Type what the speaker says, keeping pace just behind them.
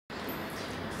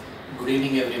Good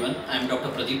evening everyone. I am Dr.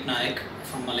 Pradeep Nayak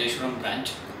from Malleshwaram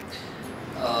branch.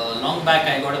 Long back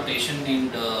I got a patient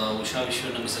named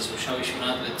Mrs. Usha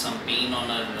Vishwanath with some pain on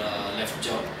her left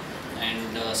jaw,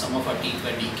 and some of her teeth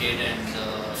were decayed, and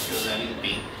she was having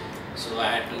pain. So I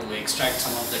had to extract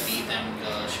some of the teeth,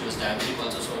 and she was diabetic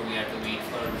also, so we had to wait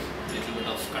for a little bit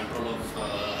of control of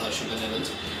her sugar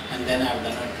levels, and then I have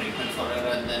done a treatment for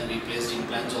her, and then we placed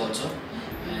implants also,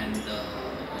 and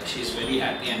she is very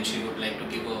happy, and she would like to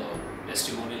give a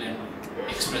testimonial and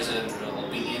express her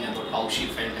opinion about how she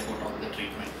felt about all the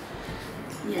treatment.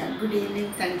 Yeah, good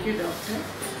evening. Thank you, doctor.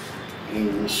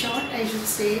 In short, I should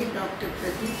say Dr.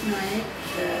 Pradeep Nayak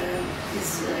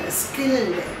is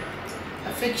skilled,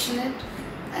 affectionate,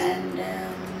 and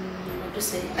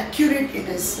accurate in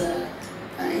his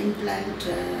implant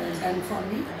done for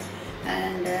me.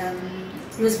 And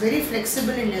he was very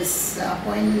flexible in his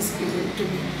appointments given to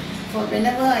me. For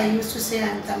whenever I used to say I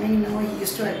am coming now, he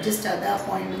used to adjust other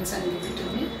appointments and give it to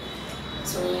me.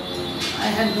 So I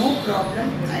had no problem.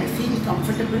 I feel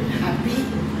comfortable, happy.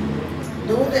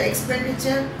 Though the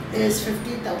expenditure is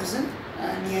 50,000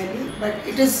 nearly, but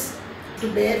it is to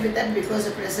bear with that because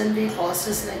the present day cost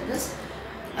is like this.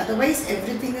 Otherwise,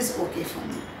 everything is okay for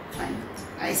me. Fine.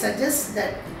 I suggest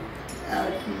that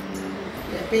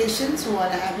patients who are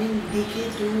having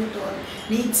decayed tooth or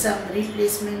need some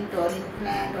replacement or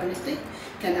implant or anything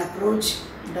can approach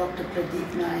Dr.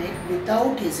 Pradeep Nayak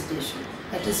without hesitation.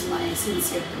 That is my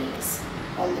sincere prayers.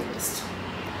 All the best.